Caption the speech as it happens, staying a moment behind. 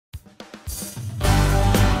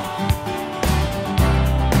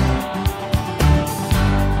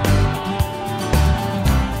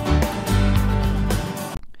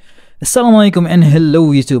Assalamualaikum and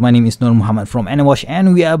hello YouTube. My name is Nur Muhammad from Watch,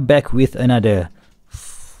 and we are back with another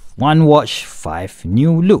one watch 5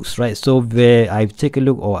 new looks, right? So where I take a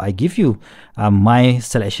look, or I give you my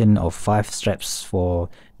selection of 5 straps for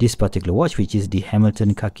this particular watch, which is the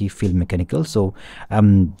Hamilton Khaki Field Mechanical. So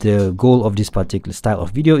the goal of this particular style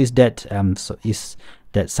of video is that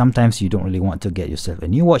that sometimes you don't really want to get yourself a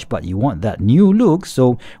new watch, but you want that new look.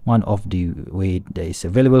 So one of the way that is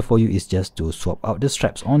available for you is just to swap out the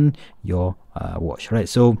straps on your watch, right?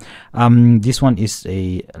 So this one is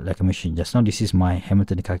like I mentioned just now, this is my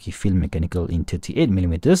Hamilton Khaki Field Mechanical in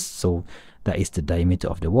 38mm. So that is the diameter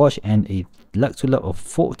of the watch, and a lug to lug of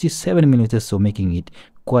 47mm, so making it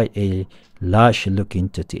quite a large looking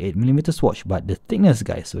 38mm watch. But the thickness,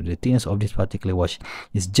 guys, so the thickness of this particular watch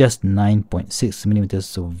is just 9.6mm,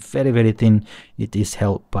 so very thin. It is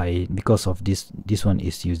held by, because of this one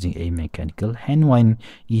is using a mechanical hand wind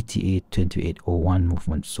ETA 2801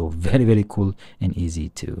 movement, so very cool and easy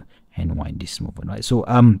to hand wind this movement, right? So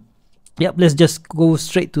yep, let's just go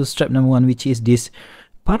straight to strap number 1, which is this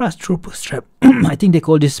Paratrooper strap. I think they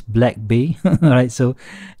call this Black Bay, right? So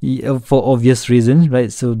for obvious reasons,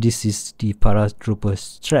 right? So this is the Paratrooper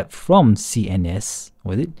strap from CNS.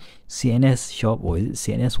 Was it CNS shop, or is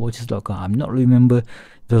it CNSwatches.com? I'm not remember.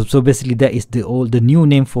 So basically that is the new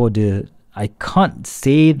name for the, I can't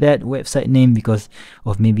say that website name because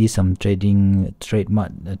of maybe some trademark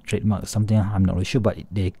something, I'm not really sure, but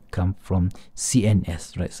they come from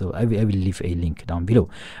CNS, right? So I will leave a link down below,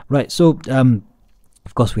 right? So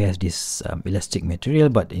of course we have this elastic material,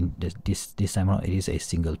 but in this time around it is a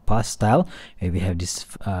single pass style, and we have this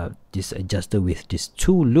this adjuster with these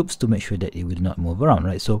 2 loops to make sure that it will not move around,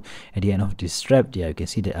 right? So at the end of this strap, yeah, you can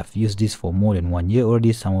see that I've used this for more than 1 year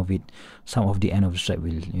already. Some of the end of the strap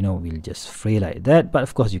will just fray like that, but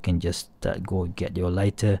of course you can just go get your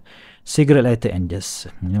cigarette lighter and just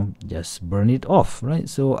burn it off, right?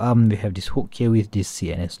 So we have this hook here with this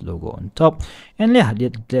CNS logo on top, and yeah,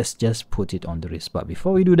 let's just put it on the wrist. But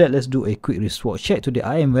before we do that, let's do a quick wristwatch check. Today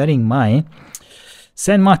I am wearing my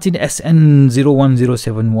San Martin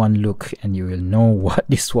SN01071 look, and you will know what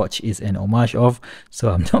this watch is an homage of.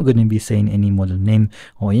 So I'm not going to be saying any model name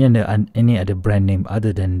or any other brand name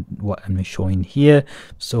other than what I'm showing here.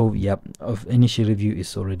 So yep, initial review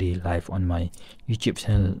is already live on my YouTube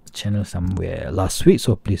channel somewhere last week,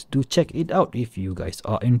 so please do check it out if you guys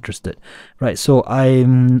are interested, right? So I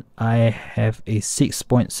have a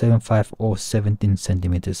 6.75 or 17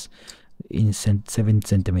 centimeters in 7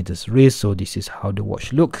 centimeters wrist. So this is how the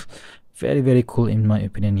watch looks. Very cool in my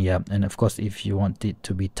opinion. Yeah, and of course if you want it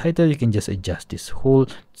to be tighter, you can just adjust this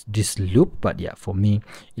loop, but yeah, for me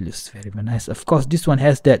it looks very nice. Of course this one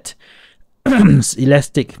has that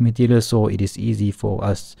elastic material, so it is easy for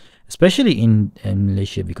us, especially in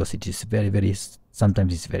Malaysia, because it is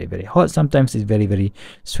sometimes it's very hot, sometimes it's very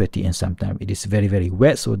sweaty, and sometimes it is very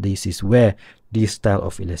wet. So this is where this style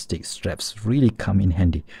of elastic straps really come in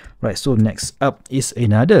handy, right? So next up is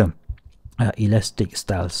another elastic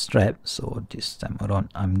style strap. So this time around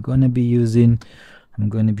I'm gonna be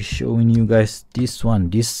showing you guys this one,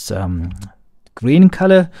 this green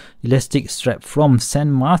color elastic strap from San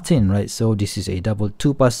Martin, right? So this is a double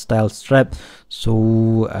 2-pass style strap.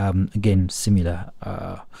 So again, similar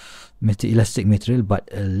elastic material, but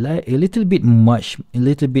a little bit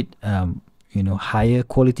higher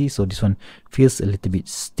quality. So this one feels a little bit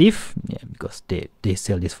stiff, yeah, because they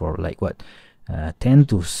sell this for like what, 10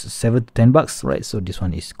 to 10 bucks, right? So this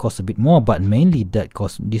one costs a bit more, but mainly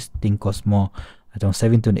this thing costs more, I don't know,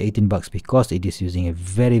 17 to 18 bucks, because it is using a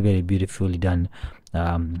very beautifully done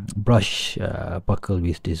brush buckle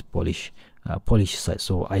with this polish side.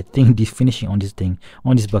 So I think the finishing on this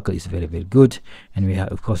buckle is very good. And we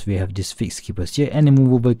have this fixed keepers here, and a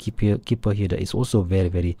movable keeper here that is also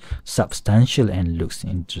very substantial and looks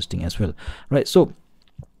interesting as well, right? So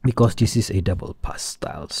because this is a double pass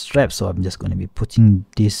style strap, so I'm just going to be putting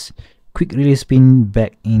this quick release pin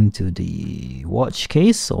back into the watch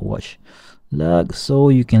case or watch lug. So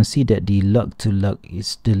you can see that the lug to lug is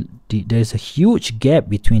still there's a huge gap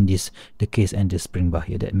between the case and the spring bar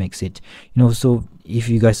here, that makes it, so if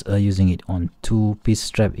you guys are using it on 2-piece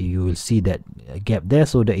strap, you will see that gap there.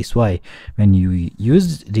 So that is why when you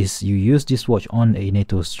use this watch on a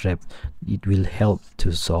NATO strap, it will help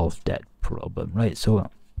to solve that problem, right? So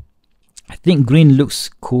I think green looks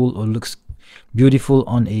cool, or looks beautiful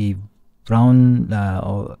on a brown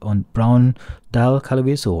or on brown dial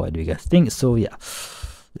colorway. So what do you guys think? So yeah,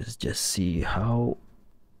 let's just see how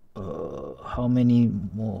many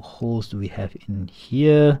more holes do we have in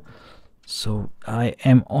here. So I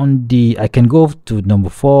am on I can go to number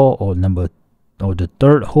 4 or number or the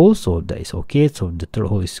third hole, so that is okay. So the third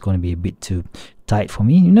hole is going to be a bit too tight for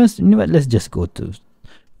me. You know what, let's just go to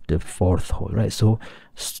the fourth hole, right? So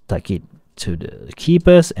stuck it to the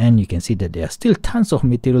keepers, and you can see that there are still tons of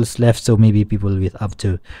materials left. So maybe people with up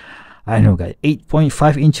to, I don't know guys,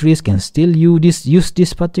 8.5 inch wrist can still use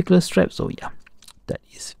this particular strap. So yeah, that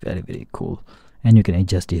is very, very cool. And you can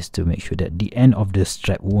adjust this to make sure that the end of the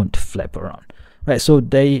strap won't flap around. Right, so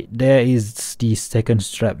there is the second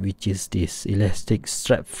strap, which is this elastic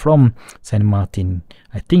strap from St. Martin.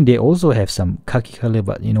 I think they also have some khaki color,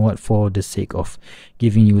 but you know what, for the sake of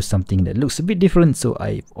giving you something that looks a bit different, so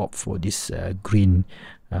I opt for this green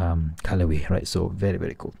colorway, right? So very,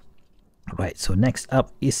 very cool. Right, so next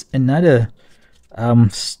up is another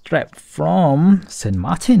strap from St.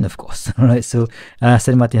 Martin, of course. Right, so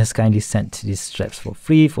St. Martin has kindly sent these straps for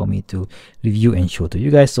free for me to review and show to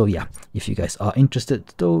you guys. So yeah, if you guys are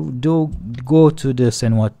interested, do go to the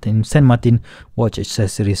St. Martin watch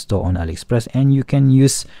accessory store on AliExpress, and you can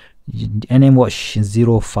use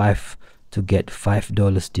NMWatch05 to get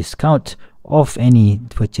 $5 discount of any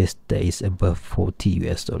purchase that is above 40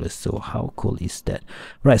 US dollars. So how cool is that?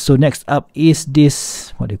 Right, so next up is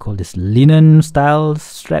this, what do you call this, linen style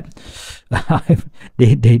strap.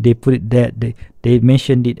 they put it there, they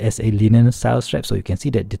mentioned it as a linen style strap, so you can see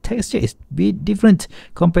that the texture is a bit different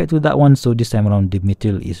compared to that one. So this time around the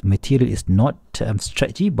material is not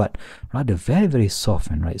stretchy, but rather very, very soft,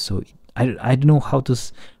 and right, so I don't know how to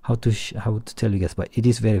tell you guys, but it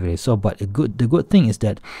is very, very soft. But the good thing is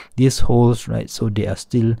that these holes, right, so they are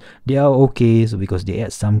okay, so because they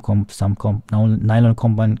add some nylon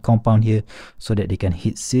compound here, so that they can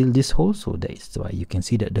heat seal this hole. So that is why you can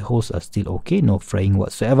see that the holes are still okay, no fraying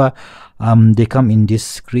whatsoever. They come in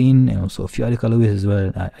this green and also a few other colorways as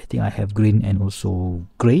well. I think I have green and also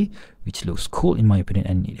gray, which looks cool in my opinion,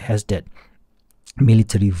 and it has that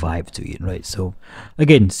military vibe to it, right? So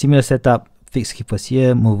again, similar setup, fixed keepers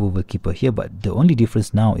here, movable keeper here, but the only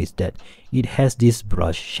difference now is that it has this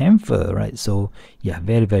brush chamfer, right? So yeah,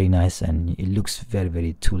 very, very nice, and it looks very,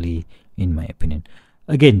 very tooly in my opinion.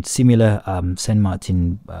 Again, similar St.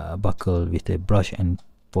 Martin buckle with a brush and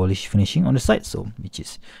polish finishing on the side, so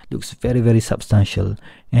looks very, very substantial,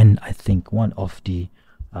 and I think one of the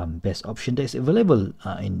best option that is available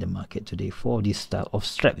in the market today for this style of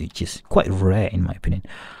strap, which is quite rare in my opinion.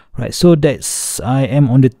 Right, so I am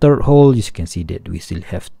on the third hole. You can see that we still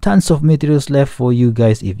have tons of materials left for you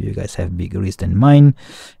guys if you guys have bigger wrist than mine.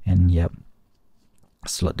 And yep,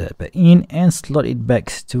 slot that back in and slot it back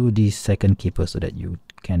to the second keeper so that you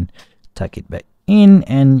can tuck it back in,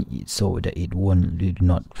 and so that it did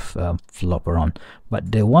not flop around.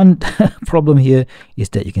 But the one problem here is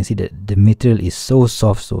that you can see that the material is so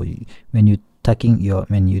soft, so when you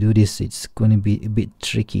do this, it's going to be a bit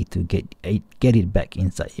tricky to get it back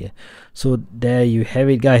inside here. So there you have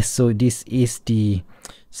it, guys. So this is the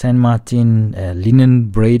St. Martin linen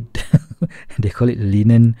braid they call it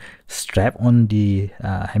linen strap on the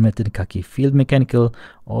Hamilton Khaki Field Mechanical.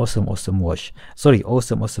 Awesome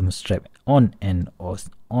strap on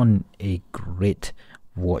a great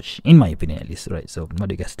watch, in my opinion at least, right? So what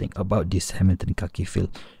do you guys think about this Hamilton Khaki Field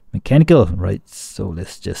Mechanical, right? So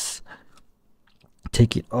let's just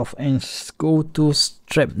take it off and go to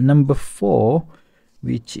strap number 4,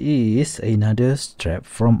 which is another strap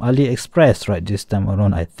from AliExpress, right? This time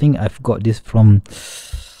around, I think I've got this from,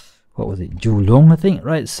 what was it, Julong, I think,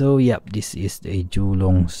 right? So yep, this is a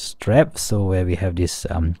Julong strap, so where we have this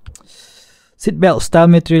seatbelt style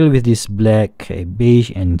material with this black,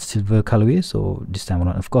 beige and silver colorway. So this time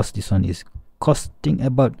around, of course, this one is costing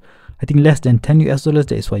about, I think, less than 10 US dollars.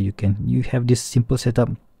 That is why you have this simple setup,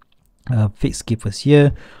 fixed keepers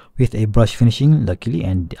here with a brush finishing, luckily,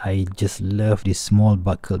 and I just love this small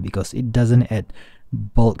buckle because it doesn't add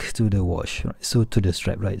bulk to the watch, right? So to the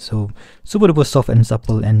strap, right? So super duper soft and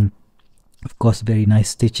supple, and of course very nice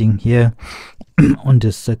stitching here on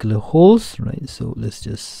the circular holes, right? So let's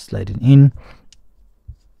just slide it in.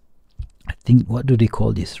 I think, what do they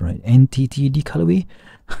call this, right? NTTD colorway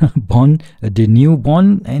Bond, the new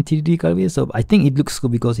Bond NTTD colorway. So I think it looks cool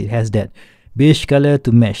because it has that beige color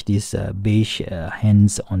to match this beige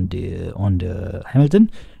hands on the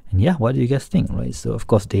Hamilton. And yeah, what do you guys think, right? So of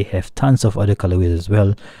course they have tons of other colorways as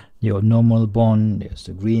well. Your normal Bond, there's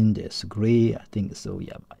the green, there's the gray, I think. So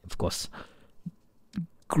yeah, of course,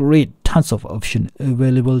 great, tons of options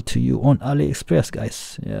available to you on AliExpress,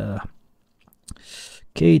 guys. Yeah,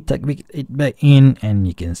 Okay, tuck it back in, and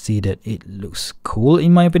you can see that it looks cool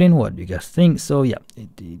in my opinion. What do you guys think? So yeah,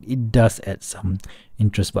 it does add some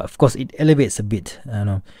interest, but of course it elevates a bit.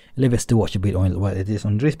 Elevates the watch a bit on while it is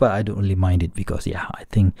on wrist, but I don't really mind it because yeah, I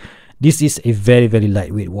think this is a very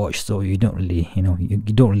lightweight watch, so you don't really you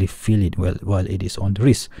don't really feel it while it is on the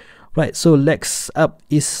wrist. Right, so next up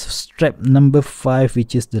is strap number 5,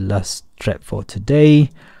 which is the last strap for today.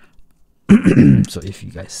 So if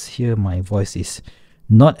you guys hear my voice is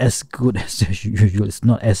not as good as usual, it's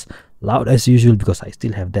not as loud as usual because I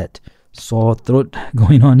still have that sore throat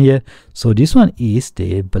going on here. So this one is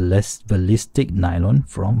the ballistic nylon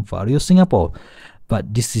from Vario Singapore,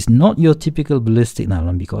 but this is not your typical ballistic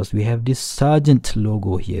nylon because we have this Sergeant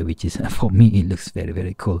logo here, which is for me it looks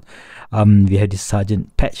very cool. We have this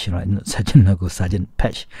Sergeant patch, right? Not Sergeant logo, Sergeant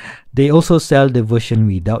patch. They also sell the version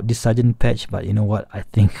without this Sergeant patch, but you know what, I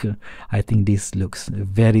think this looks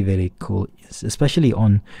very cool, especially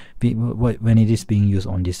on when it is being used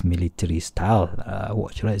on this military style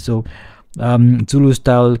watch, right? So Zulu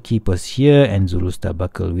style keepers here and Zulu style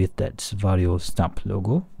buckle with that Vario stamp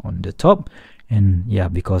logo on the top. And yeah,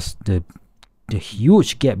 because the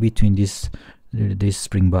huge gap between this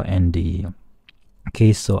spring bar and the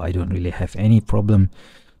case, so I don't really have any problem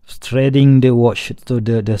threading the watch to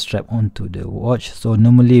the strap onto the watch. So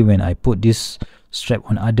normally when I put this strap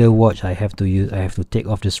on other watch, I have to take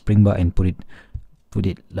off the spring bar and put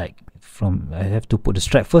it like I have to put the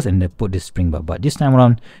strap first and then put the spring bar. But this time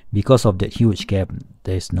around, because of that huge gap,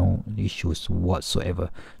 there's no issues whatsoever.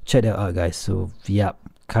 Check that out, guys. So yeah,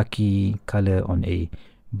 khaki color on a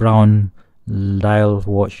brown dial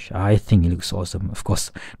watch, I think it looks awesome. Of course,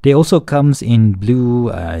 they also comes in blue,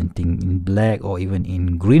 I think in black or even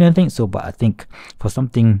in green, I think so. But I think for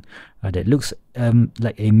something that looks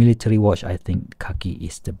like a military watch, I think khaki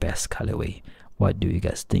is the best colorway. What do you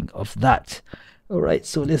guys think of that? Alright,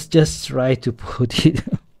 so let's just try to put it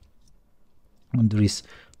on the wrist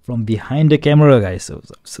from behind the camera, guys. So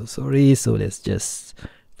I'm so sorry. So let's just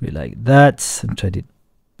be like that and try it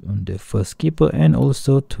on the first keeper and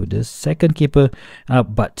also to the second keeper.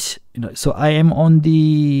 But so I am on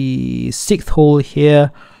the 6th hole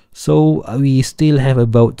here, so we still have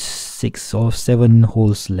about 6 or 7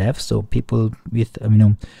 holes left. So people with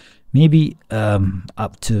maybe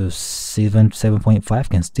up to 7.5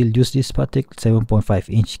 can still use this particular 7.5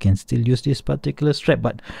 inch can still use this particular strap.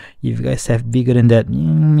 But if you guys have bigger than that,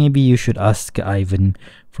 maybe you should ask Ivan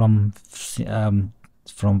from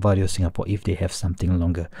Vario Singapore if they have something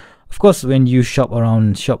longer. Of course, when you shop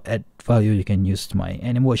at Vario, you can use my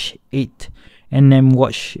NMWatch 8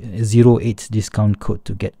 NMWatch 08 discount code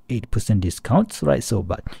to get 8% discounts, right? So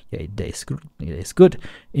but yeah, that is good. It is good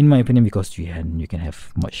in my opinion because you can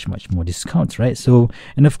have much more discounts, right? So,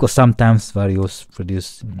 and of course sometimes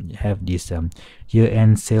Varios have this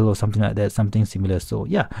year-end sale or something like that, something similar. So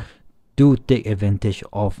yeah, do take advantage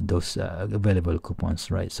of those available coupons,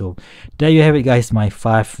 right? So there you have it, guys, my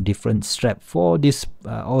 5 different straps for this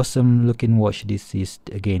awesome looking watch. This is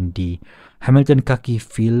again the Hamilton Khaki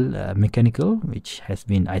Field Mechanical, which has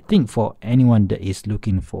been, I think, for anyone that is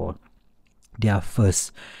looking for their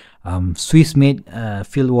first Swiss made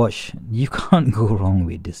field watch, you can't go wrong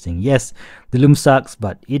with this thing. Yes, the loom sucks,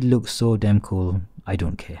 but it looks so damn cool. I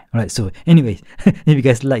don't care. Alright, so anyways, if you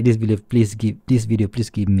guys like this video, please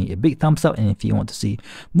give me a big thumbs up. And if you want to see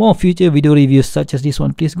more future video reviews such as this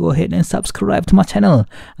one, please go ahead and subscribe to my channel.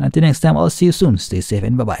 Until next time, I'll see you soon. Stay safe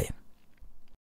and bye bye.